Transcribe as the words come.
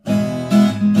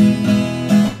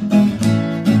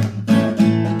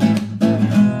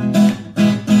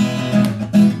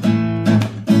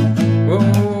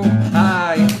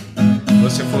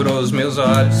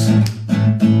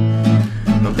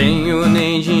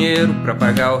dinheiro pra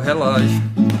pagar o relógio.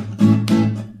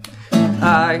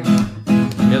 Ai,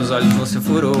 meus olhos você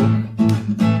furou.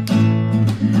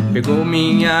 Pegou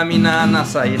minha mina na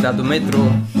saída do metrô.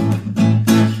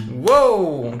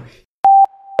 Uou!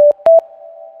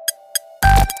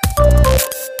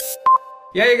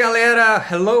 E aí galera,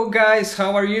 hello guys,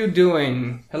 how are you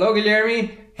doing? Hello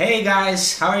Guilherme. Hey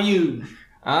guys, how are you?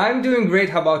 I'm doing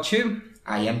great, how about you?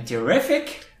 I am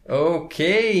terrific.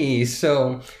 Okay,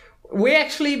 so we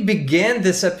actually began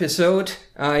this episode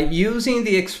using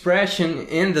the expression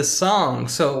in the song.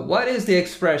 So what is the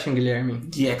expression, Guilherme?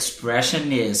 The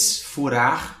expression is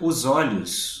furar os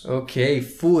olhos. Okay,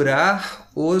 furar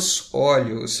os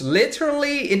olhos.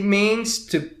 Literally it means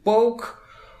to poke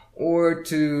or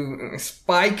to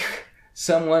spike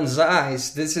someone's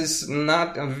eyes. This is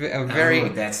not a very... Oh,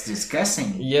 that's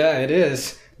disgusting. Yeah, it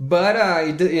is. But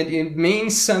it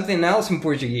means something else in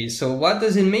Portuguese. So what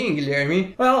does it mean,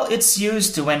 Guilherme? Well, it's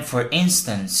used when, for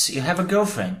instance, you have a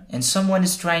girlfriend and someone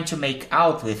is trying to make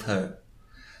out with her.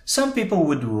 Some people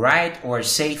would write or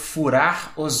say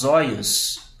furar os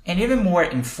olhos, an even more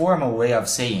informal way of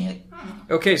saying it.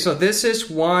 Okay, so this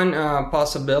is one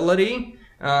possibility.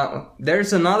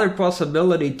 There's another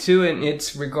possibility too, and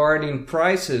it's regarding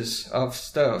prices of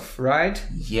stuff, right?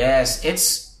 Yes,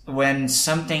 it's when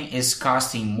something is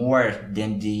costing more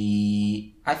than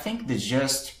the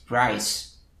just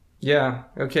price. Yeah,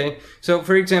 okay. So,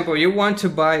 for example, you want to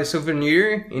buy a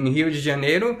souvenir in Rio de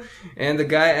Janeiro, and the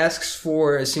guy asks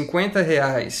for 50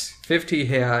 reais, 50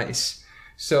 reais.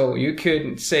 So, you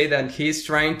could say that he's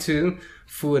trying to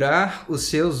furar os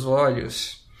seus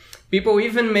olhos. People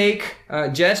even make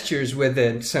gestures with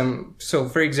it. So,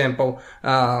 for example,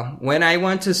 when I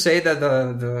want to say that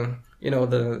the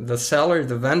seller,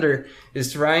 the vendor,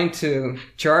 is trying to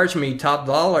charge me top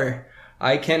dollar,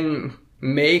 I can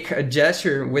make a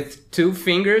gesture with two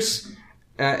fingers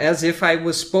as if I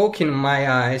was poking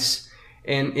my eyes,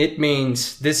 and it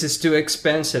means this is too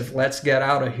expensive, let's get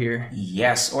out of here.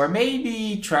 Yes, or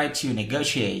maybe try to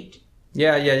negotiate.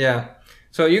 Yeah.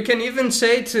 So you can even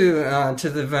say to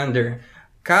the vendor,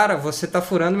 cara, você tá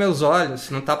furando meus olhos,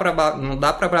 não dá pra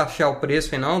baixar o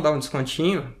preço e não, dar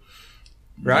descontinho,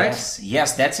 right?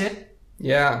 Yes, that's it.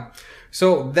 Yeah.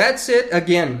 So that's it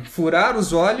again, furar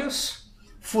os olhos.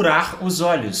 Furar os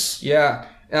olhos. Yeah.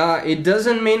 It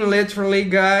doesn't mean literally,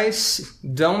 guys,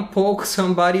 don't poke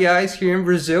somebody's eyes here in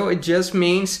Brazil. It just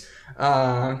means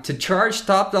to charge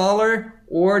top dollar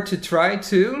or to try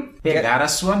to... Pegar a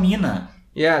sua mina.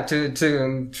 Yeah, to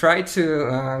try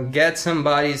to get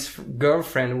somebody's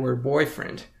girlfriend or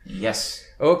boyfriend. Yes.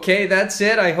 Okay, that's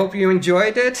it. I hope you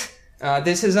enjoyed it.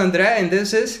 This is André and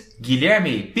this is...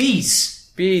 Guilherme.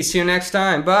 Peace. Peace. See you next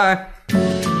time. Bye.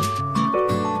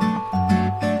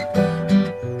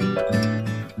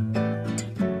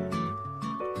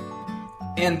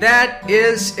 And that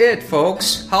is it,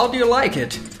 folks. How do you like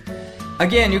it?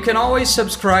 Again, you can always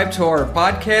subscribe to our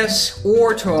podcast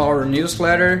or to our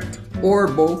newsletter, or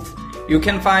both. You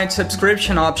can find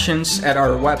subscription options at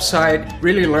our website,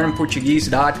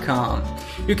 reallylearnportuguese.com.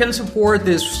 You can support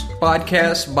this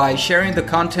podcast by sharing the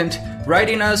content,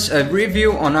 writing us a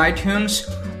review on iTunes,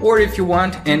 or if you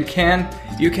want and can,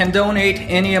 you can donate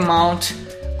any amount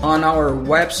on our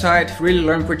website,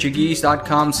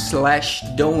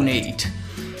 reallylearnportuguese.com/donate.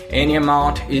 Any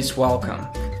amount is welcome.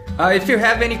 If you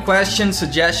have any questions,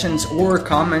 suggestions, or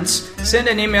comments, send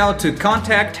an email to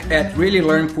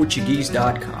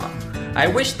contact@reallylearnportuguese.com. I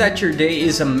wish that your day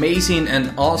is amazing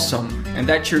and awesome, and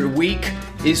that your week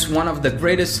is one of the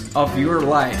greatest of your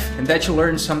life, and that you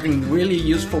learn something really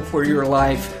useful for your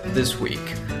life this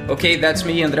week. Okay, that's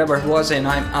me, André Barbosa, and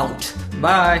I'm out.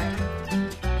 Bye!